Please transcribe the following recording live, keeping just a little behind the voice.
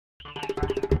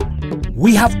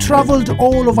We have traveled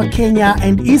all over Kenya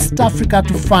and East Africa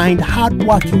to find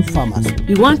hard-working farmers.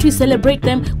 We want to celebrate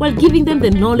them while giving them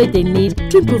the knowledge they need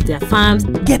to improve their farms,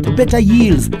 get better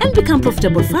yields, and become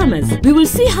profitable farmers. We will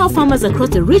see how farmers across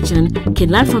the region can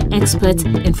learn from experts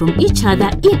and from each other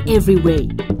in every way.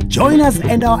 Join us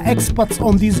and our experts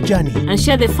on this journey and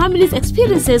share their families'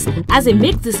 experiences as they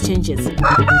make these changes.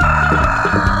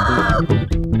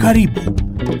 Karibu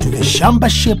to the Shamba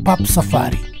Shape Up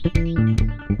Safari.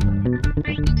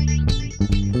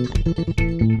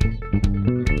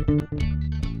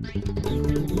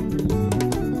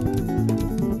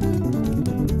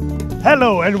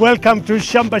 Hello and welcome to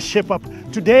Shamba Shape Up.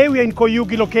 Today we are in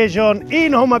Koyugi location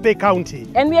in Homa Bay County.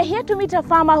 And we are here to meet a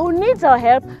farmer who needs our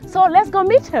help, so let's go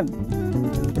meet him.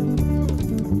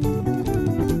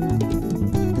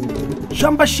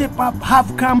 Shamba Shape Up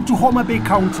have come to Homa Bay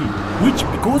County, which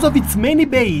because of its many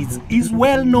bays is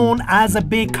well known as a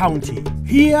bay county.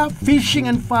 Here, fishing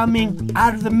and farming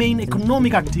are the main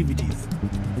economic activities.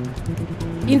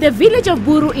 In the village of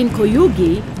Buru in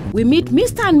Koyugi, we meet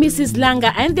Mr. and Mrs.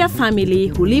 Langa and their family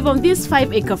who live on this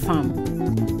 5-acre farm.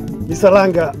 Mr.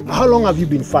 Langa, how long have you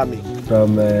been farming?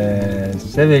 From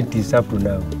 70s up to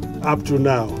now. Up to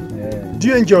now? Yeah. Do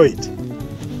you enjoy it?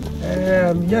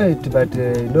 Yeah, but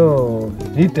no,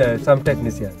 need some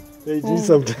technicians. They need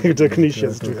some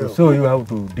technicians to help. So you have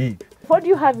to dig. What do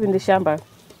you have in the shamba?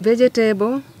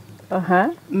 Vegetable,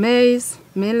 maize,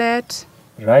 millet,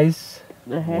 rice,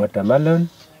 watermelon,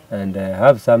 and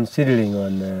have some seedling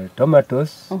on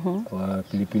tomatoes or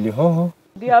pilipili hoho.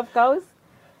 Do you have cows?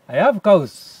 I have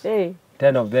cows, Hey.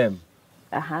 10 of them.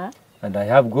 And I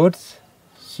have goats,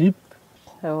 sheep,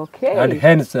 and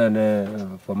hens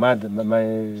for my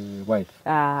wife.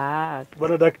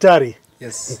 Bwana Daktari,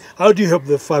 yes. How do you help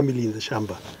the family in the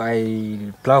shamba?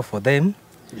 I plow for them.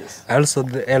 Yes. I also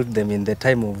help them in the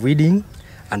time of weeding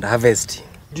and harvesting.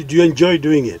 Do you enjoy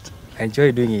doing it? I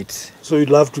enjoy doing it. So you'd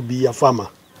love to be a farmer?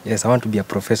 Yes, I want to be a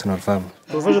professional farmer.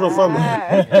 Professional farmer?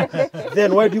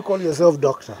 Then why do you call yourself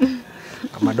doctor?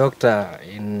 I'm a doctor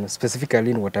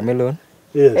specifically in watermelon.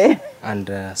 Yes. And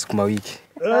sukuma wiki.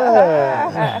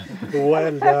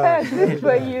 Well done. Good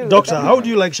for you. Doctor, how do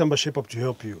you like Shamba Shape Up to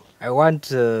help you? I want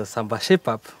Shamba Shape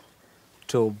Up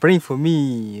to bring for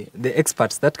me the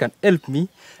experts that can help me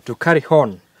to carry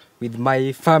on with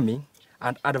my farming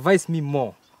and advise me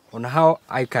more on how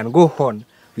I can go on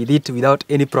with it without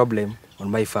any problem on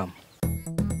my farm.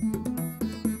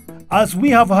 As we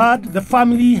have heard, the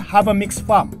family have a mixed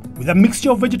farm with a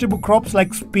mixture of vegetable crops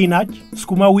like spinach,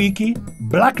 sukuma wiki,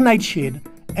 black nightshade,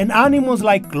 and animals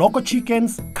like local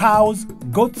chickens, cows,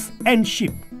 goats, and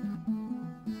sheep.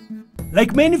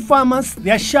 Like many farmers,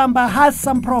 their shamba has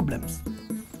some problems.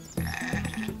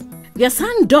 Their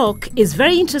son Doc is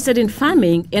very interested in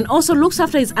farming and also looks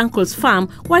after his uncle's farm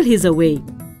while he's away.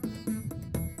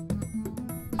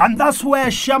 And that's where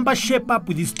Shamba Shape Up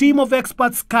with his team of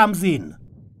experts comes in.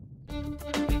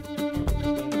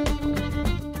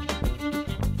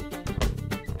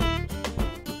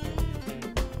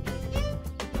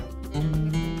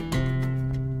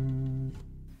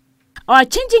 Our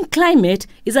changing climate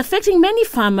is affecting many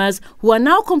farmers who are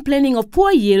now complaining of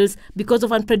poor yields because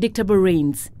of unpredictable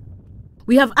rains.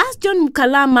 We have asked John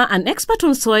Mukalama, an expert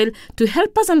on soil, to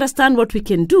help us understand what we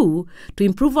can do to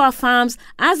improve our farms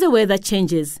as the weather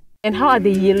changes. And how are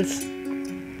the yields?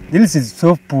 Yields is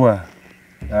so poor,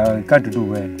 we can't do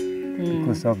well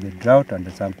because of the drought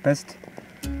and some pests.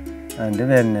 And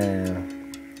even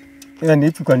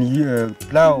if you can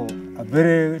plow a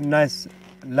very nice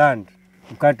land,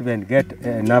 you can't even get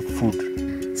enough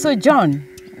food. So John,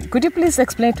 could you please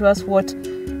explain to us what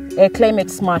climate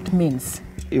smart means?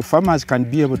 If farmers can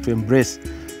be able to embrace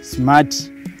smart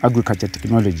agriculture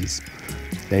technologies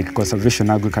like conservation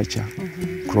agriculture,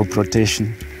 crop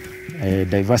rotation,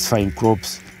 diversifying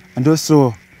crops, and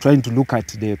also trying to look at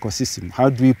the ecosystem. How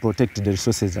do we protect the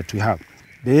resources that we have?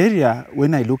 The area,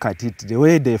 when I look at it, the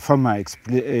way the farmer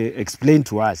explained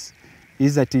to us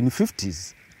is that in the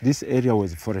 50s, this area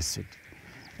was forested.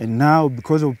 And now,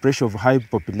 because of pressure of high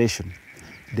population,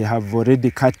 they have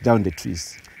already cut down the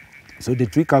trees. So the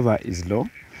tree cover is low.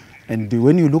 And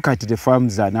when you look at the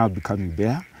farms are now becoming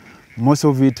bare, most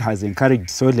of it has encouraged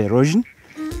soil erosion.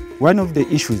 One of the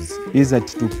issues is that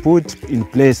to put in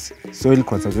place soil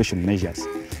conservation measures.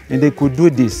 And they could do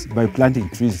this by planting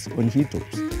trees on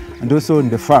hilltops. And also on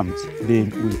the farms, they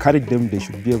encourage them, they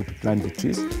should be able to plant the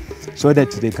trees so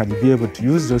that they can be able to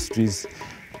use those trees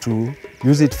to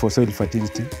use it for soil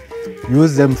fertility,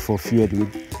 use them for fuel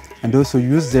wood, and also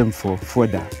use them for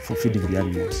fodder, for feeding the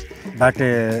animals. But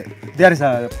there is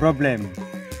a problem.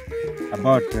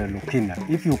 about Lukina.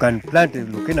 If you can plant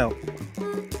Lukina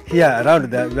here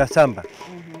around your Shamba,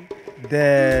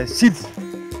 the seeds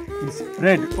will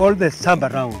spread all the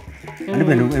Shamba around. And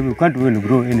even you can't really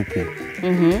grow anything.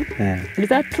 Yeah. Is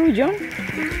that true, John?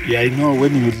 Yeah, I know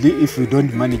if you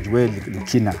don't manage well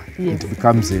Lukina, it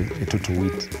becomes a total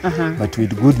weed. But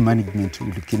with good management,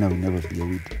 Lukina will never be a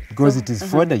weed. Because it is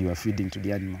fodder you are feeding to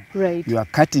the animal. Right. You are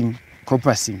cutting,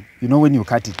 coppicing. You know when you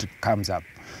cut it, it comes up.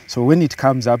 So when it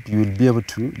comes up, you will be able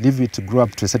to leave it to grow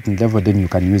up to a certain level, then you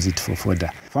can use it for fodder.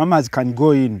 Farmers can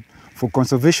go in for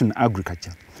conservation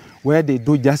agriculture, where they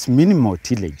do just minimal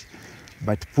tillage,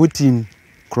 but put in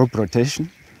crop rotation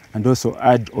and also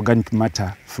add organic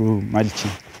matter through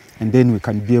mulching. And then we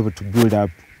can be able to build up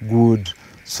good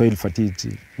soil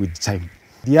fertility with time.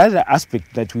 The other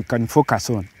aspect that we can focus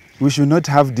on, we should not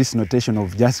have this notation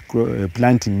of just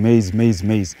planting maize.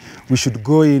 We should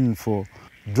go in for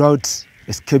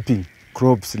drought-escaping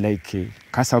crops like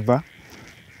cassava,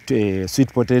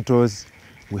 sweet potatoes.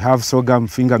 We have sorghum,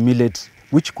 finger millet,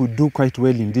 which could do quite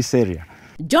well in this area.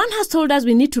 John has told us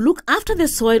we need to look after the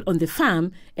soil on the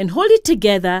farm and hold it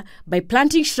together by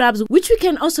planting shrubs which we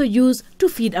can also use to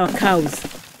feed our cows.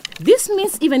 This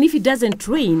means even if it doesn't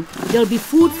rain, there will be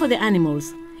food for the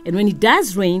animals. And when it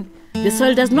does rain, the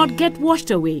soil does not get washed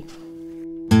away.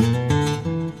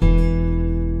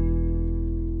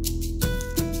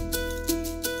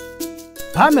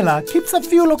 Pamela keeps a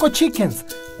few local chickens,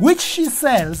 which she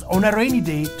sells on a rainy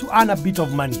day to earn a bit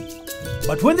of money.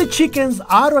 But when the chickens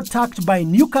are attacked by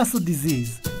Newcastle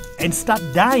disease and start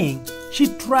dying, she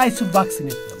tries to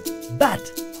vaccinate them. But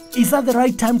is that the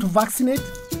right time to vaccinate?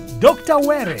 Dr.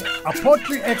 Were, a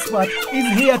poultry expert,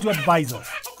 is here to advise us.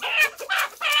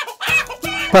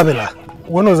 Pamela,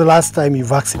 when was the last time you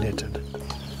vaccinated?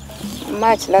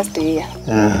 March last year.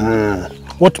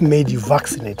 What made you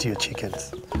vaccinate your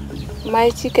chickens? My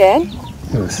chicken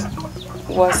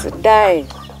was dying.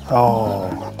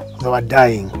 Oh, they were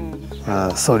dying.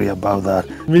 Sorry about that.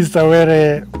 Mr.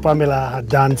 Were, Pamela had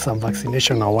done some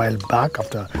vaccination a while back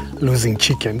after losing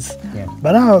chickens. Yeah.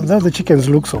 But now the chickens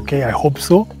looks okay, I hope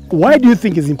so. Why do you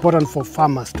think it's important for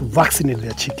farmers to vaccinate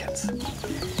their chickens?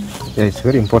 Yeah, it's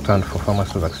very important for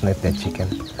farmers to vaccinate their chicken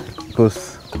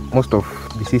because most of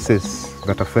diseases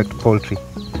that affect poultry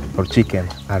or chicken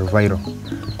are viral.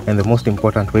 And the most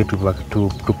important way to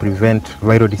prevent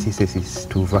viral diseases is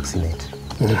to vaccinate.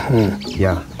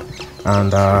 Yeah.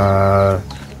 And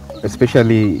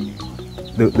especially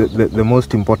the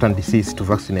most important disease to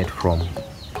vaccinate from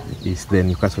is the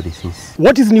Newcastle disease.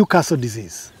 What is Newcastle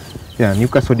disease? Yeah,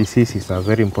 Newcastle disease is a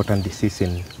very important disease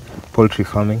in poultry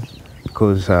farming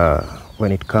because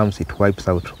when it comes, it wipes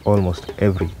out almost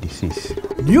every disease.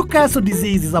 Newcastle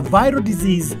disease is a viral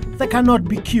disease that cannot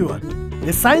be cured.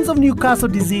 The signs of Newcastle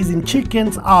disease in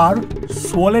chickens are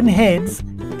swollen heads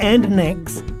and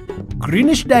necks,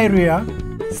 greenish diarrhea,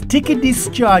 sticky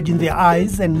discharge in their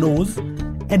eyes and nose,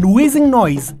 and wheezing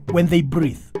noise when they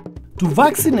breathe. To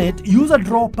vaccinate, use a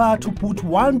dropper to put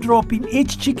 1 drop in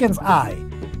each chicken's eye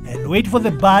and wait for the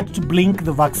bird to blink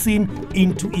the vaccine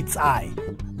into its eye.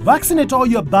 Vaccinate all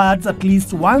your birds at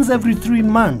least once every 3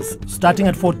 months, starting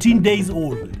at 14 days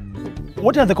old.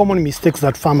 What are the common mistakes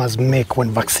that farmers make when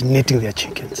vaccinating their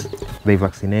chickens? They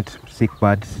vaccinate sick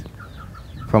birds.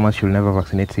 Farmers should never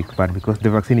vaccinate sick bird because the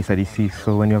vaccine is a disease.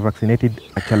 So when you are vaccinated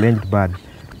a challenged bird,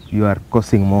 you are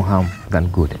causing more harm than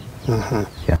good.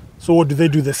 Yeah. So what do they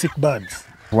do, the sick birds?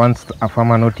 Once a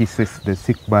farmer notices the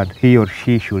sick bird, he or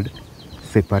she should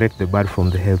separate the bird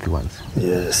from the healthy ones.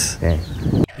 Yes. Yeah.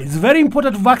 It's very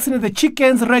important to vaccinate the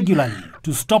chickens regularly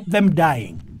to stop them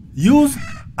dying. Use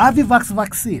Avivax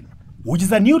vaccine, which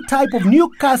is a new type of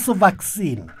Newcastle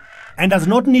vaccine and does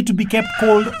not need to be kept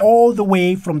cold all the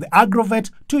way from the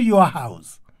agrovet to your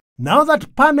house. Now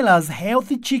that Pamela's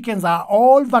healthy chickens are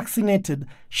all vaccinated,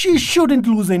 she shouldn't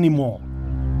lose any more.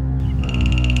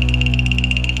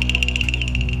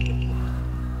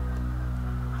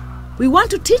 We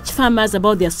want to teach farmers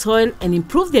about their soil and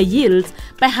improve their yields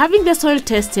by having their soil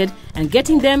tested and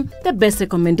getting them the best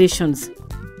recommendations.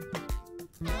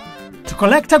 To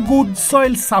collect a good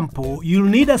soil sample, you'll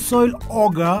need a soil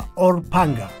auger or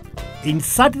panga.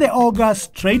 Insert the auger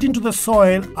straight into the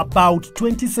soil about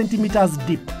 20 centimeters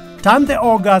deep. Turn the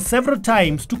auger several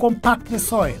times to compact the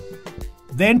soil.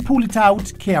 Then pull it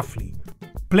out carefully.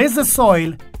 Place the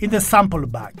soil in the sample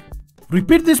bag.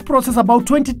 Repeat this process about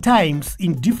 20 times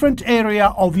in different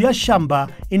areas of your shamba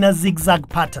in a zigzag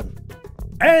pattern.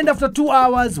 And after 2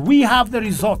 hours, we have the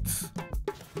results.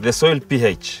 The soil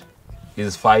pH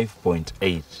is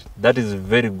 5.8. That is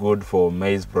very good for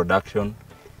maize production.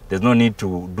 There's no need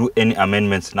to do any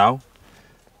amendments now.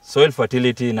 soil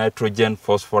fertility, nitrogen,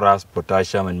 phosphorus,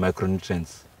 potassium, and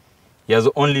micronutrients. He has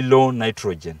only low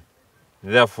nitrogen.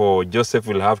 Therefore, Joseph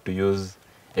will have to use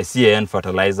a CAN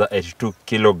fertilizer at 2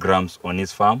 kilograms on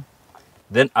his farm.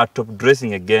 Then at top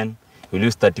dressing again, he will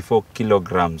use 34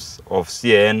 kilograms of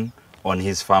CAN on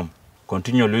his farm.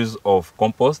 Continual use of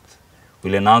compost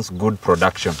will enhance good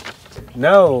production.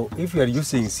 Now, if you are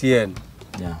using CN,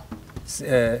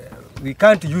 we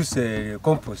can't use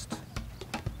compost.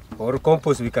 Or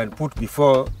compost we can put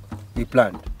before we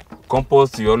plant.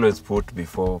 Compost you always put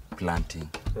before planting,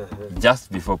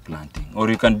 just before planting, or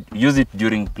you can use it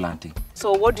during planting.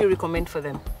 So what do you recommend for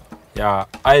them? Yeah,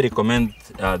 I recommend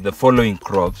the following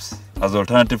crops as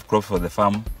alternative crops for the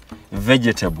farm.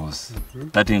 Vegetables,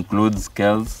 that includes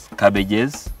kales,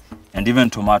 cabbages, and even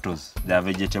tomatoes. They are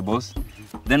vegetables.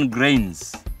 Then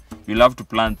grains, you'll have to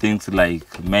plant things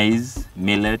like maize,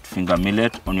 millet, finger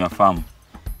millet on your farm.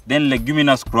 Then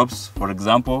leguminous crops, for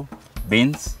example,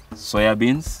 beans, soya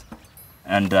beans,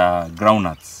 and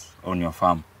groundnuts on your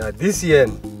farm. This year,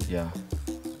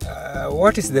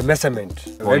 what is the measurement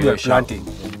when you are planting?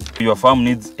 Your farm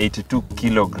needs 82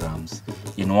 kilograms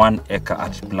in 1 acre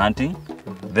at planting.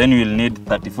 Then you will need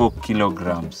 34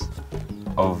 kilograms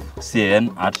of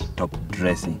CAN at top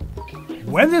dressing.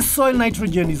 When the soil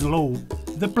nitrogen is low,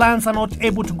 the plants are not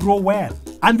able to grow well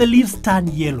and the leaves turn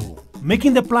yellow,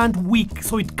 making the plant weak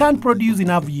so it can't produce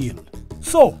enough yield.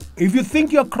 So, if you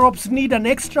think your crops need an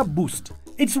extra boost,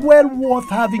 it's well worth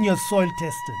having your soil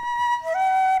tested.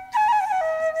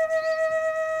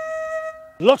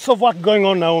 Lots of work going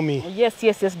on, Naomi. Yes.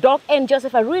 Doc and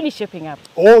Joseph are really shaping up.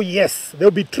 Oh yes, they'll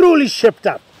be truly shaped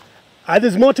up. And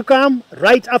there's more to come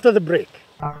right after the break.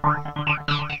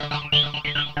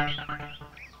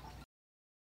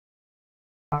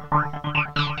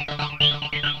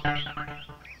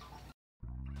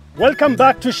 Welcome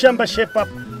back to Shamba Shape Up.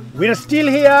 We're still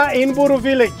here in Buru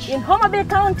Village. In Homa Bay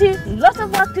County, lots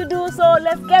of work to do, so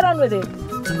let's get on with it.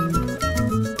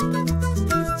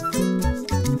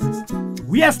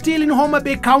 We are still in Homa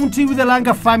Bay County with the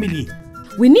Langa family.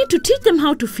 We need to teach them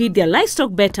how to feed their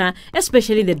livestock better,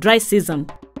 especially in the dry season.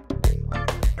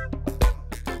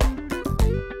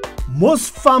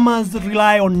 Most farmers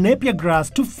rely on napier grass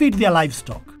to feed their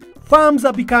livestock. Farms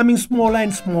are becoming smaller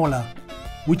and smaller,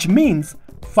 which means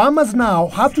farmers now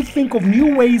have to think of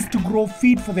new ways to grow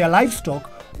feed for their livestock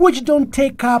which don't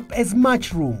take up as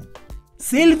much room.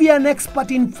 Sylvia, an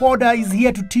expert in fodder, is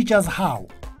here to teach us how.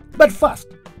 But first,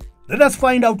 let us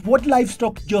find out what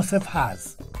livestock Joseph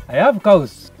has. I have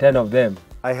cows, 10 of them.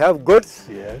 I have goats.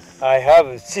 Yes. I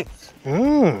have sheep.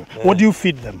 What do you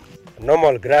feed them?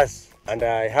 Normal grass, and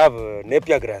I have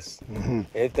napier grass.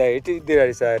 If there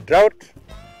is a drought,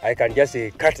 I can just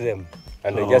cut them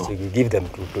and just give them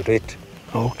to eat.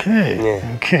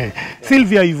 Okay.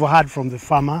 Sylvia, you've heard from the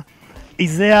farmer.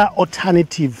 Is there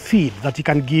alternative feed that he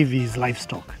can give his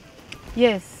livestock?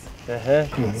 Yes.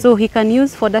 So he can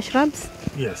use fodder shrubs.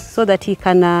 Yes. So that he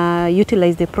can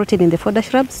utilize the protein in the fodder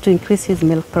shrubs to increase his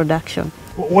milk production.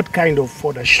 What kind of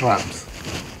fodder shrubs?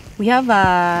 We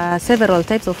have several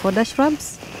types of fodder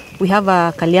shrubs. We have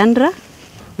Caliandra,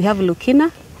 we have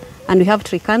Lucina, and we have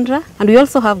Tricandra, and we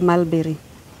also have mulberry.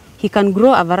 He can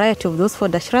grow a variety of those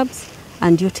fodder shrubs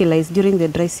and utilize during the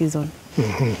dry season.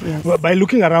 Yes. Well, by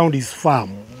looking around his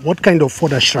farm, what kind of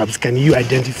fodder shrubs can you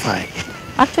identify?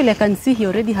 Actually, I can see he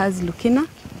already has Lucina,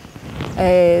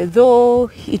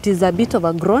 though it is a bit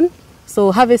overgrown,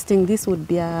 so harvesting this would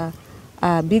be a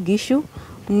big issue.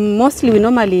 Mostly we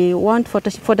normally want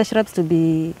fodder shrubs to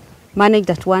be managed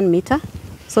at 1 meter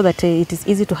so that it is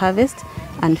easy to harvest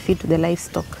and feed to the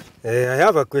livestock. I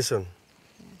have a question.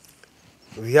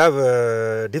 We have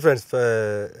different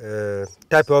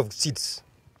type of seeds.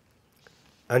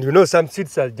 And you know some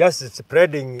seeds are just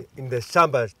spreading in the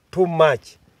shamba too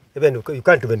much. Even you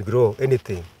can't even grow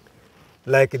anything.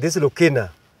 Like this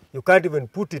Lucina, you can't even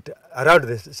put it around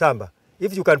the shamba.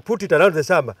 If you can put it around the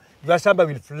shamba, your shamba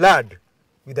will flood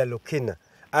with a Lucina.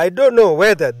 I don't know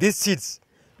whether these seeds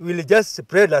will just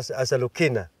spread as a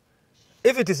Lucina.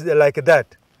 If it is like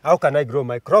that, how can I grow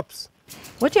my crops?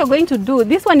 What you're going to do,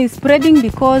 this one is spreading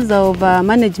because of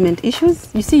management issues.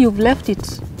 You see, you've left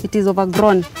it, it is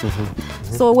overgrown.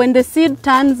 So when the seed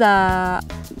turns,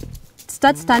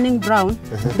 starts turning brown,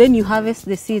 then you harvest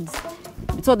the seeds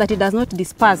so that it does not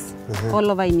disperse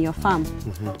all over in your farm.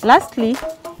 Lastly,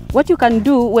 what you can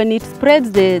do when it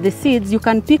spreads the seeds, you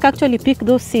can actually pick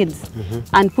those seeds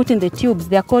and put in the tubes.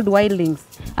 They are called wildlings.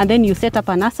 And then you set up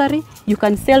a nursery. You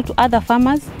can sell to other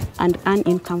farmers and earn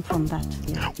income from that.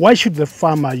 Why should the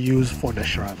farmer use fodder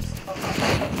shrubs?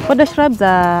 Fodder shrubs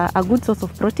are a good source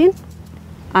of protein.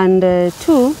 And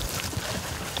two,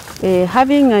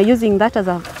 Using that as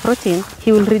a protein,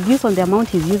 he will reduce on the amount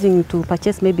he's using to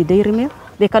purchase maybe dairy milk.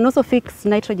 They can also fix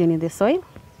nitrogen in the soil,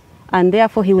 and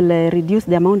therefore he will reduce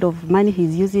the amount of money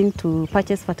he's using to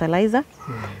purchase fertilizer.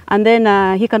 And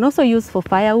then he can also use for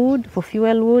firewood, for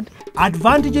fuel wood.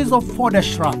 Advantages of fodder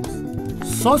shrubs.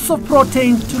 Source of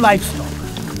protein to livestock.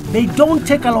 They don't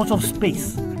take a lot of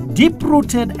space,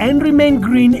 deep-rooted and remain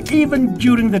green even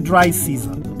during the dry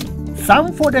season.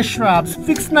 Some fodder shrubs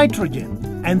fix nitrogen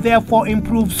and therefore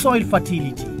improve soil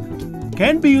fertility.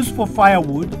 Can be used for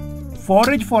firewood,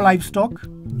 forage for livestock,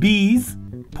 bees,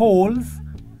 poles,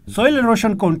 soil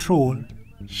erosion control,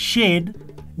 shade,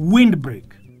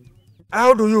 windbreak.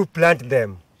 How do you plant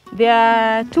them? There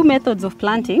are two methods of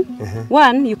planting.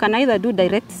 One, you can either do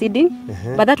direct seeding,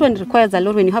 but that one requires a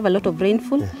lot when you have a lot of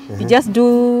rainfall. You just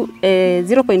do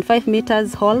 0.5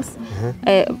 meters holes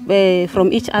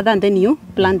from each other, and then you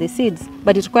plant the seeds.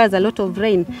 But it requires a lot of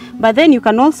rain. But then you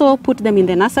can also put them in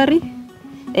the nursery.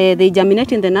 They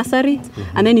germinate in the nursery,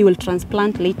 and then you will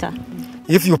transplant later.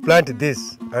 If you plant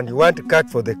this and you want to cut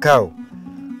for the cow,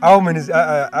 how many?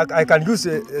 I can use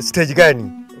stage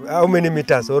gani. How many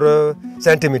meters or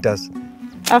centimeters?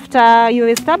 After you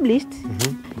established,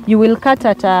 you will cut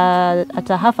at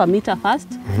a half a meter first,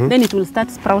 then it will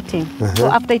start sprouting. So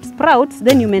after it sprouts,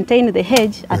 then you maintain the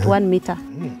hedge at 1 meter.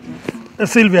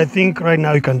 Sylvia, I think right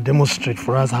now you can demonstrate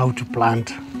for us how to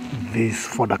plant these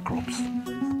fodder crops.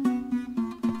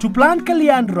 To plant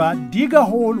Caliandra, dig a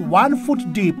hole 1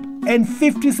 foot deep and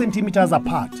 50 centimeters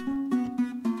apart.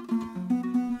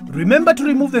 Remember to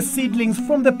remove the seedlings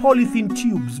from the polythene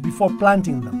tubes before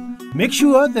planting them. Make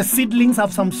sure the seedlings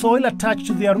have some soil attached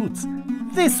to their roots.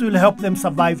 This will help them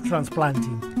survive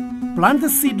transplanting. Plant the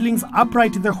seedlings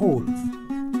upright in the holes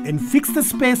and fix the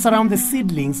space around the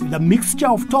seedlings with a mixture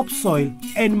of topsoil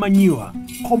and manure.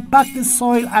 Compact the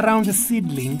soil around the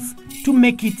seedlings to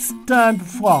make it stand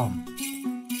firm.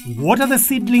 Water the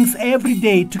seedlings every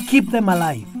day to keep them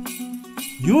alive.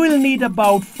 You will need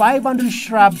about 500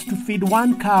 shrubs to feed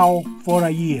 1 cow for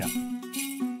a year.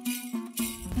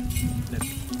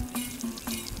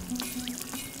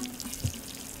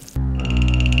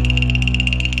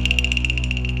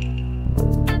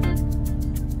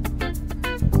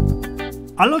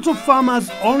 A lot of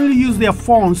farmers only use their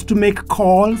phones to make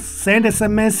calls, send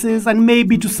SMSs, and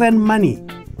maybe to send money.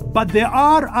 But there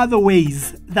are other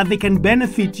ways that they can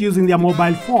benefit using their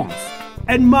mobile phones.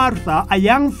 And Martha, a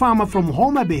young farmer from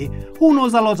Homa Bay who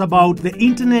knows a lot about the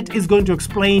internet, is going to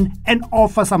explain and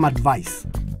offer some advice.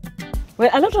 Well,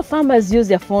 a lot of farmers use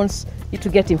their phones to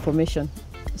get information.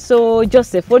 So,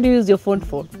 Joseph, what do you use your phone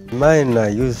for? Mine, I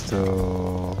used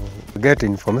to get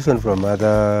information from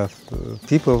other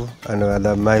people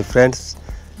and my friends.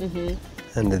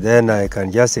 And then I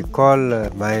can just call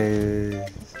my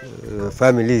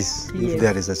families if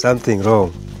there is something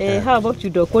wrong. How about you,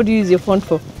 Doc? What do you use your phone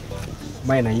for?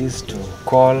 Mine, I used to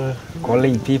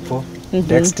calling people,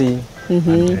 texting,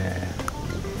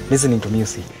 and listening to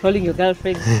music. Calling your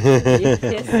girlfriend. Yes.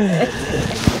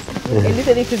 And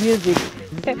listening to music.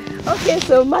 Okay,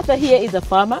 so Martha here is a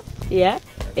farmer, and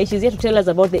she's here to tell us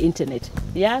about the internet.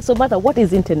 So Martha, what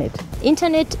is internet?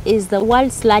 Internet is the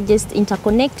world's largest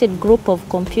interconnected group of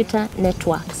computer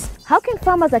networks. How can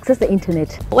farmers access the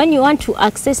internet? When you want to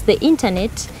access the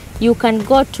internet, you can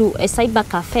go to a cyber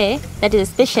cafe, that is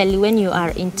especially when you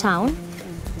are in town,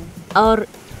 or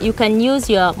you can use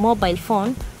your mobile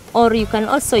phone, or you can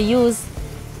also use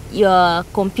your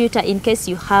computer in case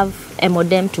you have a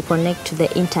modem to connect to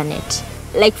the internet.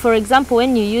 Like for example,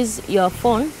 when you use your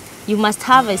phone, you must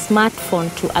have a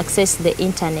smartphone to access the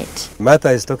internet. Martha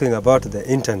is talking about the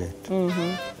internet.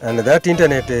 And that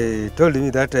internet told me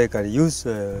that I can use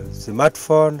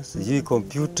smartphone,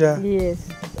 computer. Yes.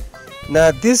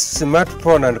 Now this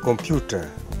smartphone and computer,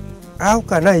 how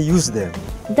can I use them?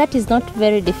 That is not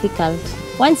very difficult.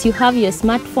 Once you have your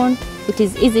smartphone, it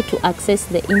is easy to access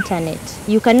the internet.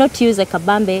 You cannot use a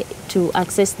kabambe to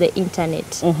access the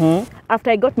internet.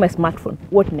 After I got my smartphone,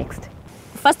 what next?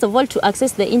 First of all, to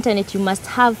access the internet, you must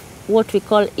have what we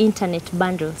call internet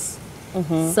bundles.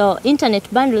 So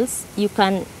internet bundles, you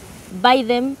can buy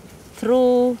them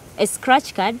through a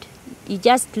scratch card. You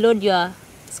just load your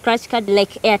scratch card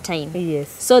like airtime. Yes.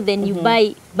 So then you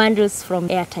buy bundles from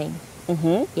airtime.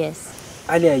 Yes.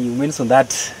 Earlier you mentioned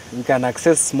that we can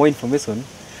access more information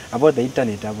about the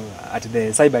internet at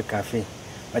the cyber cafe.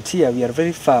 But here we are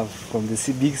very far from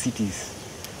the big cities.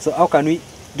 So how can we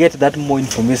get that more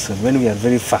information when we are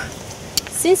very far?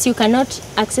 Since you cannot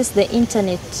access the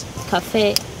internet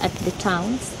cafe at the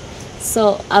towns,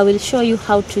 so I will show you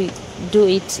how to do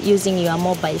it using your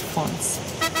mobile phones.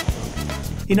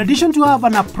 In addition to have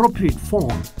an appropriate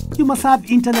phone, you must have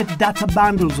internet data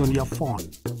bundles on your phone.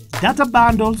 Data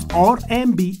bundles, or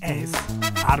MBS,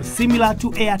 are similar to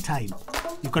airtime.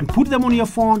 You can put them on your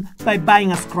phone by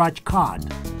buying a scratch card.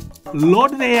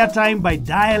 Load the airtime by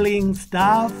dialing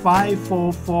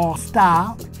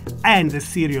 *544* and the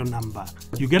serial number.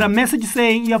 You get a message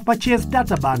saying you have purchased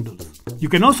data bundles. You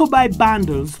can also buy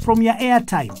bundles from your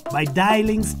airtime by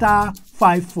dialing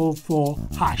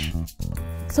 *544#.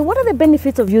 So what are the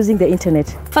benefits of using the internet?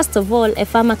 First of all, a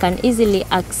farmer can easily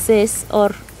access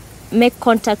or make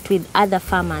contact with other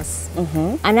farmers.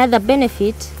 Another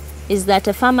benefit is that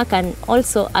a farmer can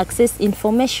also access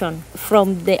information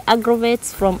from the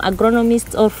agrovets, from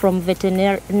agronomists, or from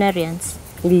veterinarians.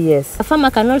 Yes. A farmer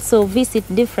can also visit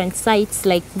different sites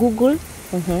like Google,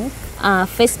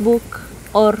 Facebook,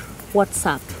 or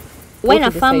WhatsApp. When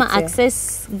a farmer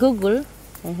accesses Google,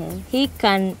 he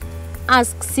can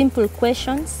ask simple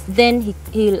questions, then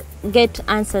he'll get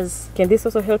answers. Can this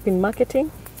also help in marketing?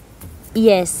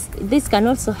 Yes, this can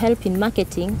also help in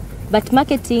marketing, but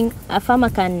marketing, a farmer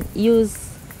can use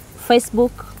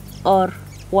Facebook or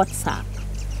WhatsApp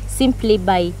simply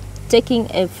by taking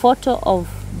a photo of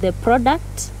the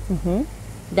product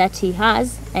that he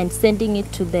has and sending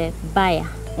it to the buyer.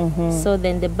 So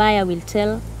then the buyer will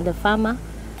tell the farmer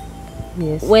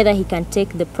whether he can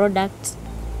take the product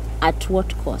at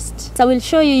what cost. So I will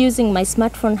show you using my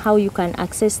smartphone how you can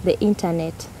access the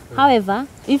internet. However,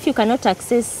 if you cannot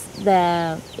access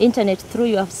the internet through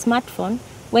your smartphone,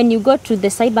 when you go to the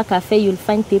cyber cafe, you'll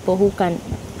find people who can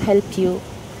help you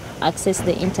access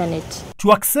the internet.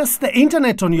 To access the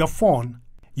internet on your phone,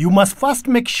 you must first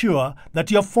make sure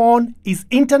that your phone is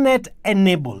internet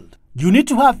enabled. You need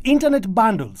to have internet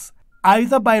bundles,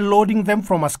 either by loading them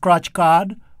from a scratch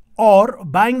card or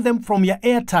buying them from your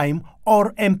airtime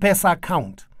or M-Pesa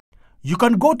account. You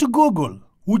can go to Google,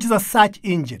 which is a search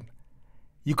engine.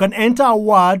 You can enter a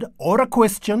word or a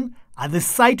question, and the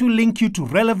site will link you to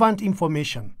relevant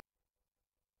information.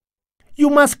 You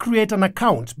must create an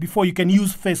account before you can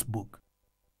use Facebook.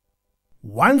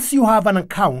 Once you have an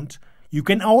account, you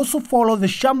can also follow the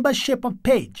Shamba Shape Up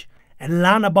page and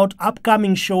learn about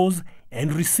upcoming shows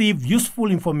and receive useful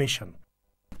information.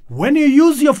 When you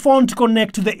use your phone to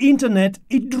connect to the internet,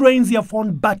 it drains your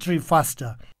phone battery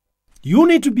faster. You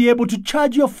need to be able to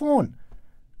charge your phone.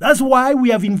 That's why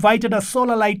we have invited a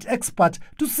solar light expert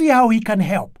to see how he can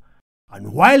help.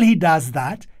 And while he does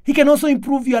that, he can also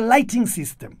improve your lighting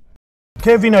system.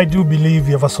 Kevin, I do believe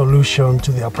you have a solution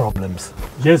to their problems.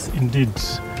 Yes, indeed.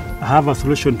 I have a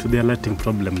solution to their lighting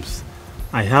problems.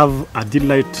 I have a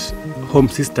D-Light home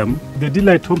system. The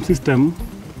D-Light home system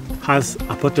has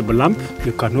a portable lamp.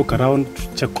 You can walk around,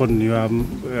 check on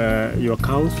your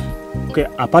cows. Okay,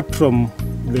 apart from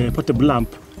the portable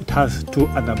lamp, it has two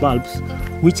other bulbs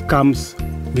which comes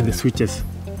with the switches.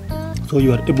 So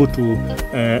you are able to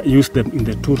use them in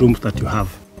the two rooms that you have.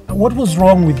 What was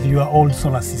wrong with your old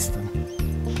solar system?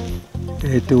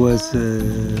 It was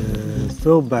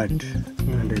so bad,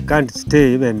 and I can't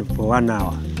stay even for 1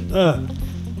 hour.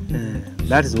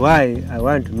 That's why I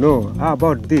want to know, how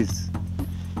about this?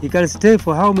 You can stay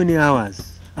for how many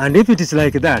hours? And if it is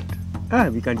like that,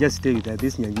 we can just stay with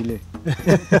this Nyangile.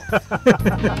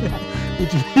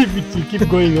 If it will keep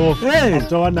going off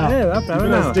after 1 hour, after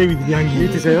 1 hour. Stay with Nyangi.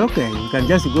 It is okay, you can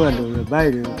just go and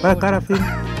buy paraffin,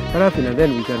 and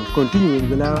then we can continue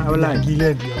with our life.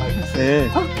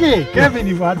 Okay, Kevin,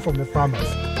 you've heard from the farmers.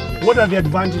 What are the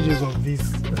advantages of this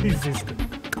system?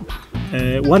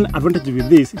 One advantage with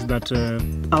this is that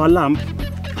our lamp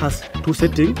has two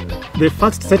settings. The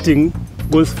first setting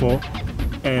goes for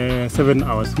 7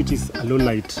 hours, which is a low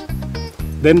light.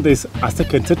 Then there's a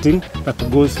second setting that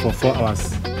goes for 4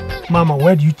 hours. Mama,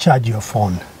 where do you charge your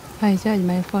phone? I charge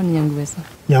my phone Nyangweso.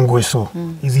 Nyangweso.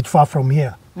 Is it far from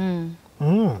here?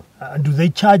 Do they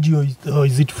charge you or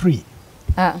is it free?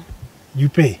 You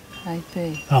pay? I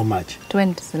pay. How much?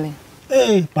 20 shillings.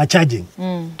 Hey, by charging?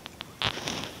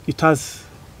 It has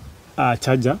a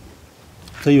charger,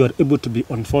 so you are able to be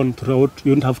on phone throughout.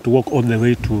 You don't have to walk all the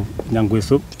way to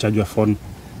Nyangweso to charge your phone,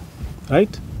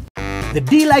 right? The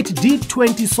D-Light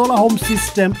D20 solar home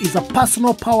system is a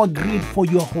personal power grid for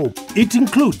your home. It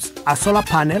includes a solar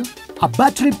panel, a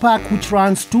battery pack which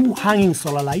runs 2 hanging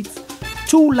solar lights,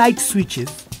 2 light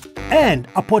switches, and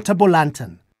a portable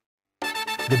lantern.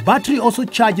 The battery also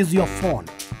charges your phone.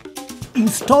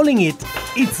 Installing it's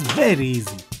very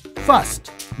easy. First,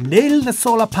 nail the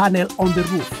solar panel on the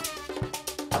roof.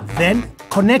 Then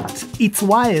connect its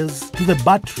wires to the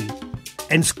battery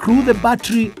and screw the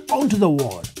battery onto the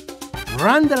wall.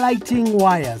 Run the lighting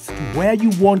wires to where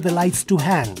you want the lights to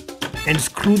hang and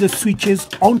screw the switches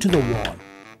onto the wall.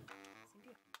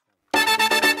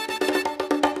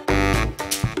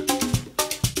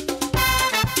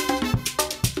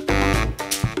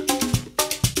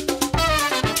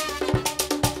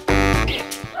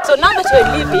 So now that you're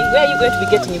leaving, where are you going to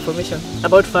be getting information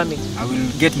about farming? I will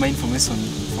get my information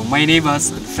from my neighbors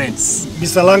and friends.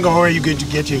 Mr. Langa, where are you going to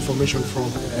get your information from?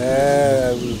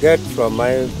 I will get from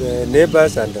my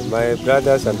neighbors and my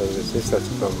brothers and sisters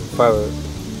from far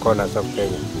corners of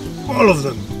Kenya. All of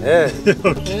them? Yeah.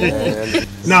 Okay.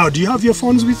 Now, do you have your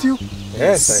phones with you?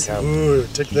 Yes, I have.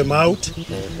 Good. Take them out.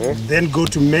 Then go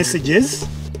to messages.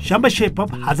 Shamba Shape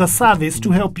Up has a service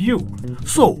to help you,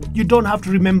 so you don't have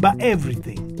to remember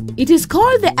everything. It is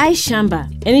called the iShamba,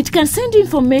 and it can send you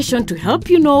information to help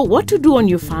you know what to do on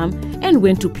your farm and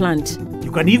when to plant. You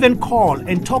can even call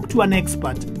and talk to an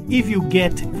expert if you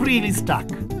get really stuck.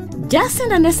 Just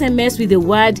send an SMS with the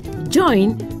word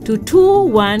JOIN to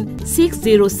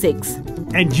 21606.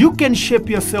 And you can shape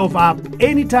yourself up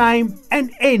anytime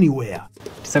and anywhere.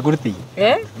 It's a good thing.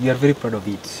 Eh? We are very proud of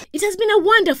it. It has been a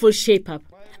wonderful shape up,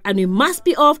 and we must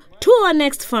be off to our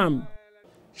next farm.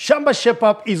 Shamba Shape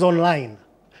Up is online.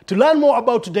 To learn more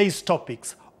about today's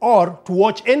topics or to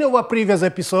watch any of our previous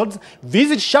episodes,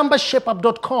 visit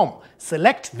shambashapeup.com,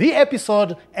 select the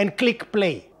episode and click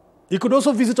play. You could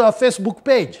also visit our Facebook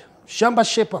page, Shamba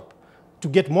Shape Up, to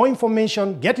get more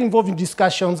information, get involved in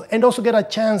discussions, and also get a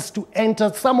chance to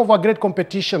enter some of our great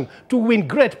competition to win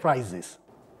great prizes.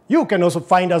 You can also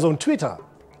find us on Twitter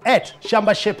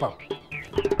 @Shamba Shape Up.